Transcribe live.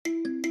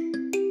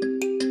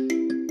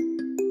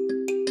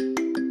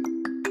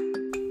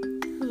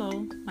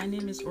My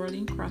name is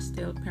Orlean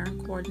Crossdale,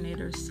 Parent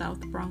Coordinator,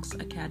 South Bronx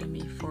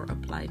Academy for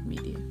Applied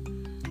Media.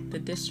 The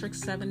District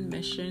 7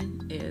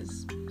 mission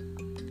is: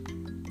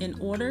 in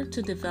order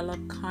to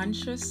develop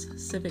conscious,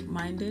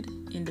 civic-minded,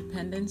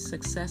 independent,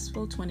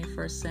 successful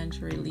 21st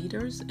century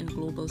leaders and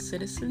global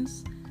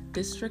citizens,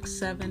 District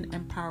 7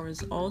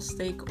 empowers all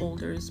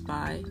stakeholders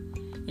by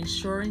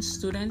ensuring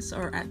students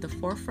are at the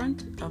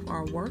forefront of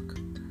our work,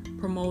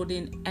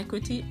 promoting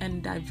equity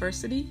and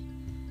diversity,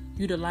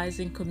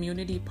 utilizing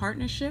community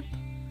partnership,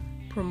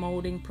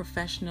 promoting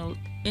professional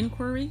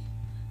inquiry,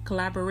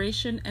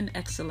 collaboration, and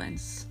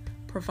excellence,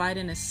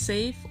 providing a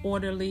safe,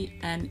 orderly,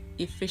 and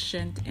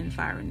efficient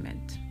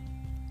environment.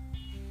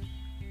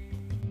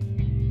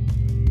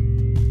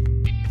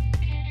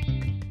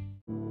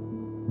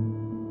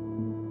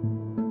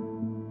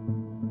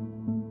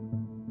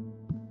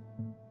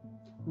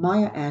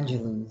 Maya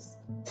Angelou's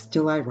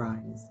Still I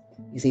Rise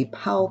is a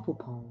powerful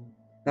poem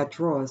that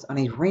draws on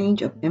a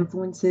range of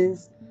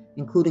influences,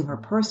 including her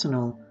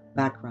personal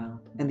background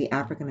and the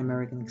African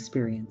American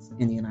experience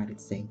in the United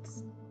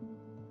States.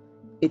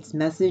 Its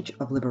message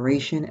of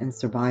liberation and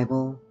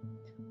survival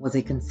was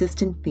a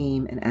consistent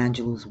theme in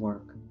Angelou's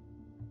work.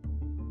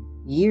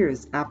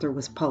 Years after it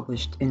was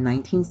published in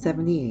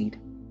 1978,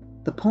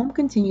 the poem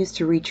continues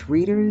to reach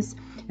readers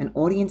and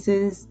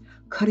audiences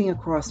cutting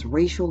across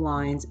racial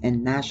lines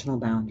and national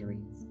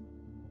boundaries.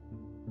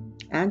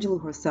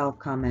 Angelou herself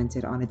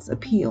commented on its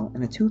appeal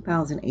in a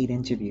 2008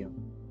 interview.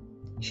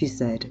 She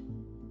said,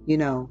 "You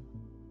know,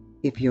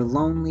 if you're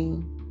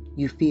lonely,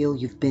 you feel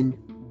you've been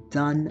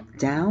done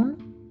down,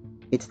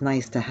 it's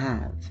nice to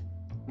have,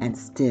 and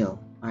still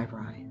I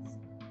rise."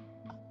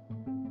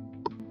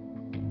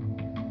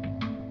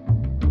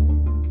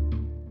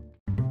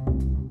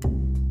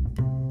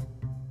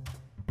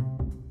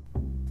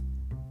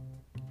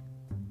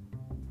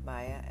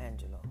 Maya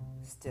Angelou,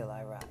 Still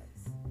I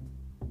Rise.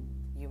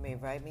 You may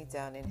write me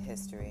down in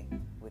history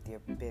with your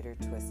bitter,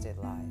 twisted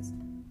lies.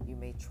 You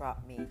may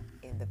trot me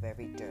in the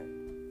very dirt,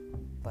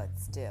 but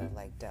still,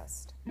 like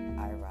dust,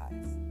 I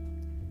rise.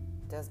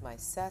 Does my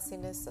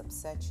sassiness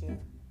upset you?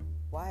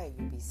 Why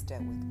are you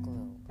beset with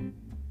gloom?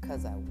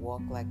 'Cause I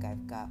walk like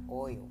I've got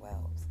oil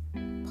wells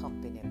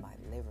pumping in my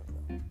living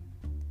room.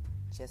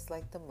 Just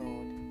like the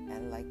moon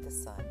and like the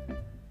sun,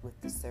 with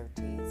the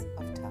certainties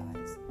of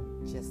ties,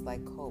 just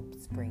like hope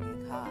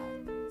springing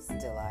high,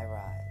 still I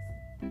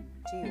rise.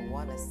 Do you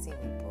want to see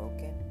me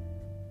broken?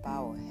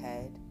 Bowed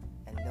head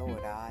and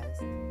lowered eyes,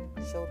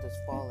 shoulders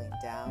falling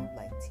down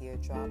like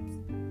teardrops,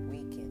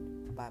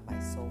 weakened by my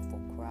soulful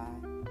cry?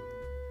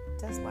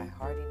 Does my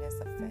hardiness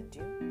offend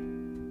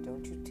you?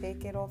 Don't you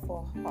take it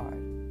awful hard,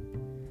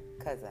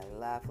 'cause I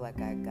laugh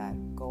like I got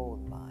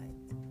gold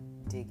mines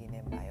digging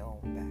in my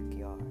own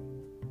backyard.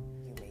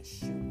 You may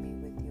shoot me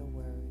with your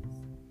words,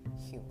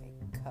 you may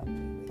cut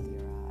me with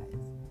your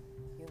eyes,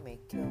 you may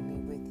kill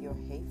me with your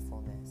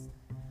hatefulness,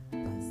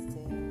 but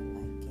still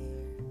like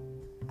air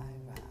I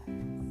rise.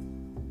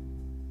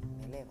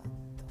 Me levanto.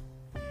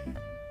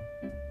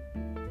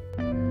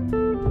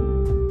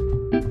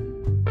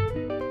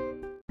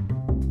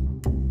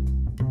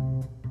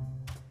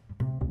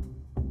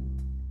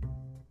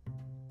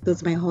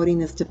 Does my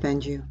haughtiness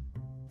defend you?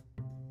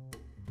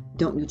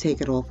 Don't you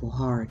take it awful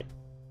hard,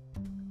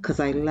 'cause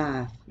I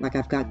laugh like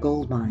I've got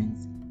gold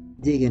mines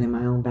digging in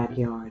my own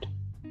backyard.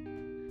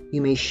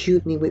 You may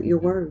shoot me with your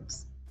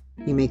words,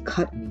 you may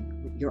cut me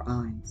with your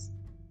eyes,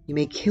 you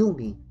may kill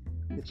me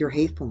with your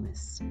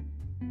hatefulness,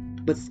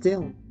 but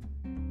still,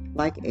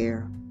 like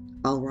air,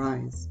 I'll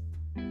rise.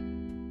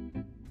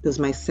 Does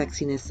my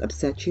sexiness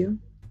upset you?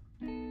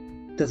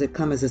 Does it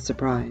come as a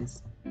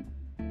surprise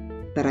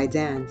that I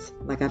dance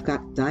like I've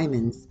got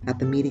diamonds at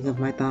the meeting of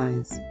my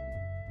thighs?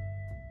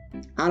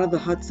 Out of the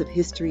huts of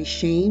history's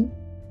shame,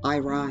 I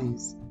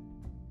rise.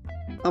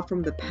 Up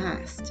from the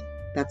past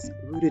that's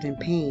rooted in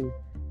pain,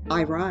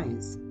 I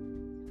rise.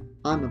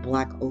 I'm a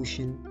black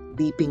ocean,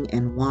 leaping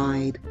and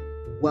wide,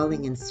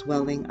 welling and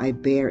swelling, I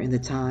bear in the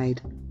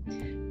tide.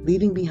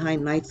 Leaving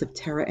behind nights of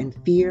terror and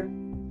fear,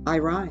 I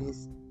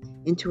rise.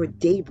 Into a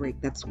daybreak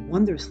that's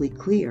wondrously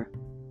clear,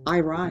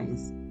 I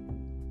rise.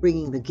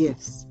 Bringing the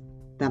gifts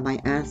that my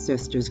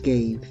ancestors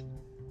gave.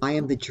 I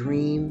am the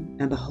dream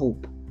and the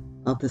hope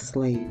of the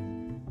slave.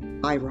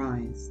 I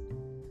rise.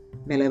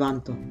 Me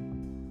levanto.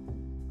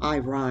 I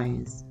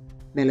rise.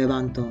 Me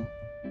levanto.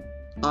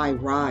 I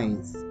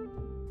rise.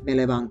 Me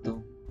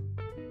levanto.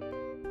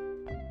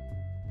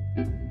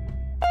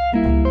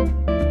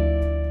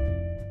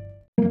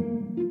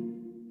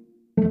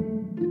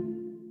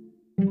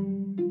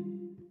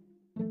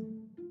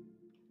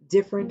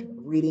 Different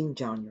reading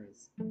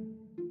genres.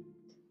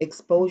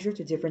 Exposure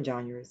to different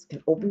genres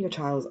can open your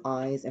child's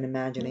eyes and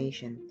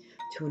imagination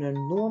to an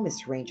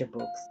enormous range of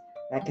books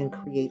that can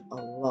create a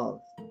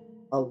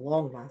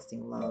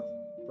long-lasting love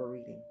for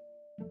reading,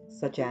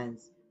 such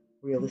as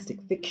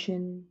realistic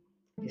fiction,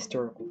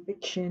 historical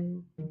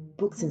fiction,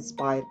 books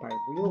inspired by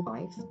real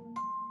life,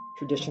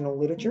 traditional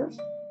literatures,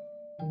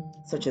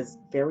 such as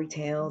fairy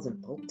tales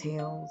and folk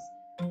tales,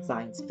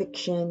 science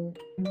fiction,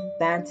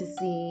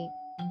 fantasy,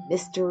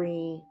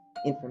 mystery,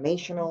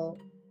 informational,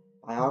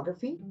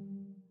 biography,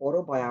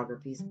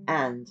 autobiographies,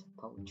 and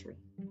poetry.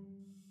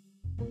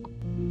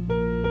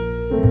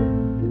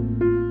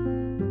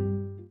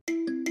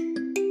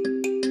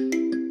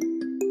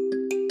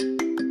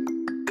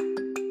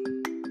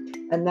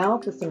 And now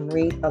for some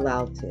read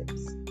aloud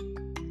tips.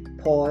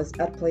 Pause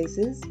at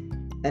places,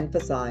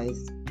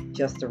 emphasize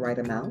just the right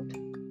amount.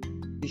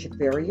 You should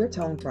vary your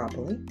tone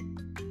properly.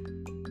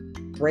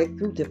 Break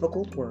through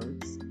difficult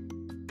words.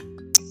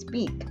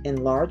 Speak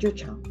in larger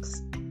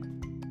chunks.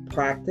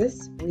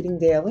 Practice reading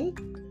daily.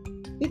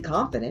 Be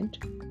confident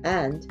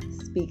and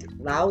speak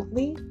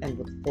loudly and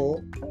with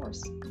full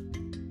force.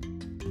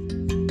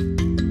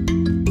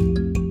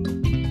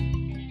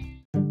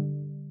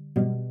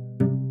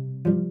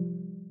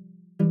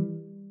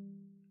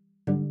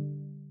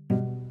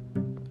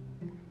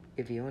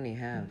 If you only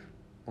have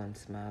one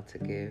smile to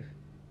give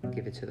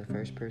it to the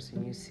first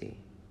person you see.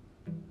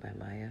 By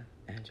Maya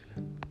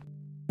Angelou.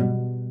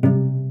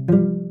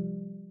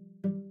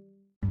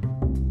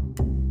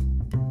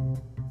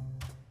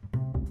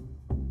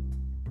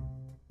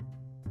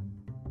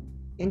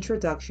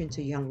 Introduction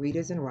to Young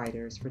Readers and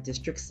Writers for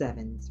District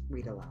 7's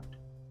Read Aloud.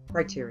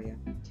 Criteria.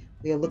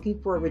 We are looking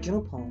for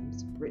original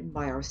poems written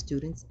by our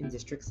students in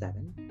District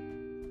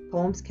 7.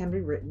 Poems can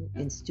be written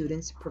in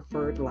students'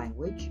 preferred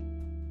language.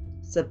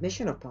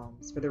 Submission of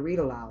poems for the Read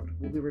Aloud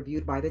will be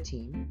reviewed by the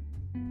team.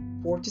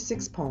 4 to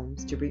 6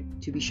 poems to be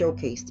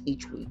showcased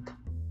each week.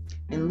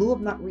 In lieu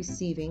of not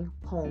receiving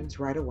poems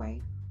right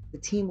away, the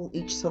team will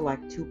each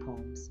select 2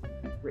 poems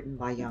written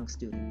by young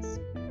students.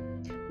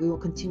 We will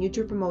continue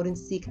to promote and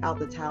seek out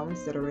the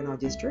talents that are in our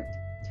district.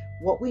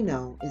 What we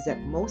know is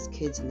that most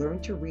kids learn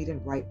to read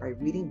and write by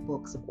reading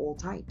books of all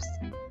types.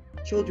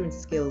 Children's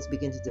skills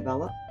begin to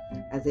develop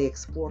as they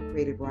explore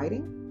creative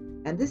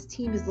writing, and this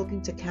team is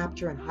looking to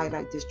capture and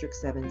highlight District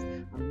 7's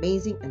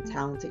amazing and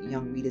talented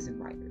young readers and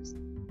writers.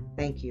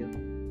 Thank you.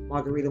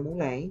 Margarita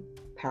Moulet,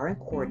 Parent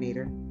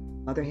Coordinator,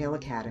 Mother Hale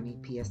Academy,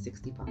 PS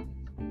 65.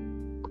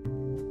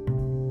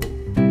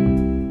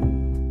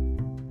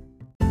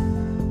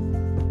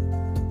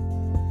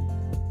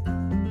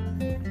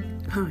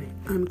 Hi,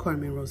 I'm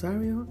Carmen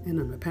Rosario,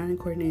 and I'm a parent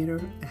coordinator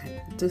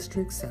at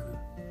District 7.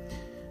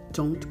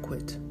 Don't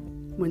quit.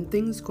 When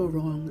things go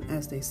wrong,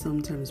 as they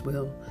sometimes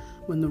will,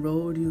 when the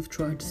road you've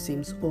trod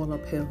seems all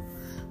uphill,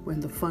 when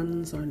the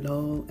funds are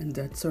low and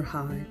debts are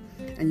high,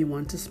 and you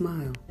want to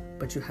smile,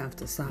 but you have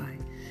to sigh,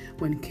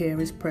 when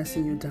care is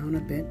pressing you down a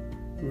bit,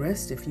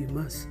 rest if you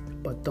must,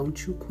 but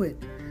don't you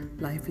quit.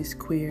 Life is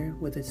queer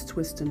with its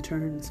twists and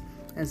turns,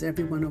 as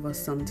every one of us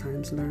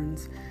sometimes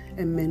learns,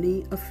 and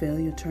many a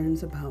failure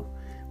turns about,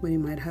 when you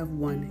might have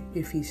won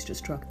if he's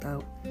just struck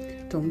out.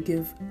 Don't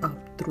give up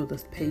though the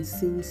pace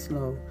seems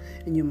slow,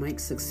 and you might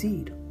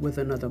succeed with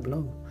another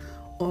blow.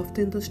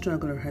 Often the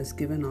struggler has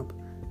given up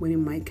when he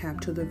might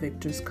capture the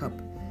victor's cup,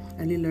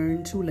 and he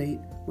learned too late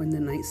when the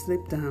night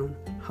slipped down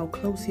how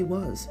close he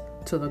was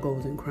to the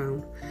golden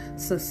crown.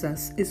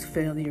 Success is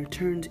failure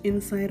turned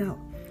inside out,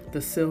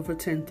 the silver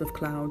tint of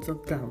clouds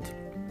of doubt.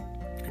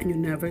 And you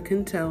never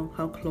can tell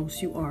how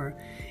close you are.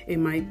 It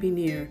might be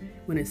near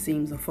when it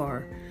seems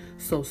afar.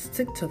 So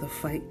stick to the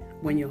fight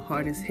when your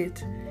heart is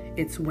hit.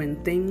 It's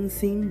when things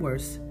seem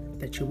worse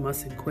that you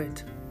mustn't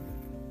quit.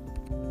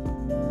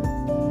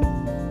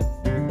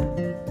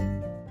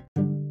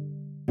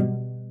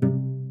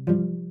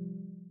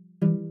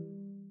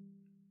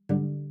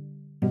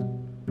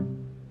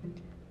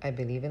 I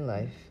believe in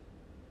life,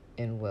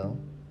 in will,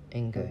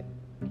 in good.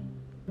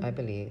 I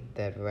believe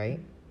that right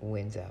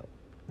wins out.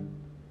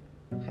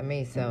 I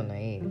may sound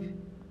naive,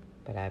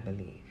 but I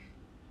believe.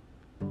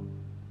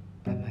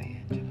 By Maya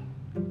Angelou.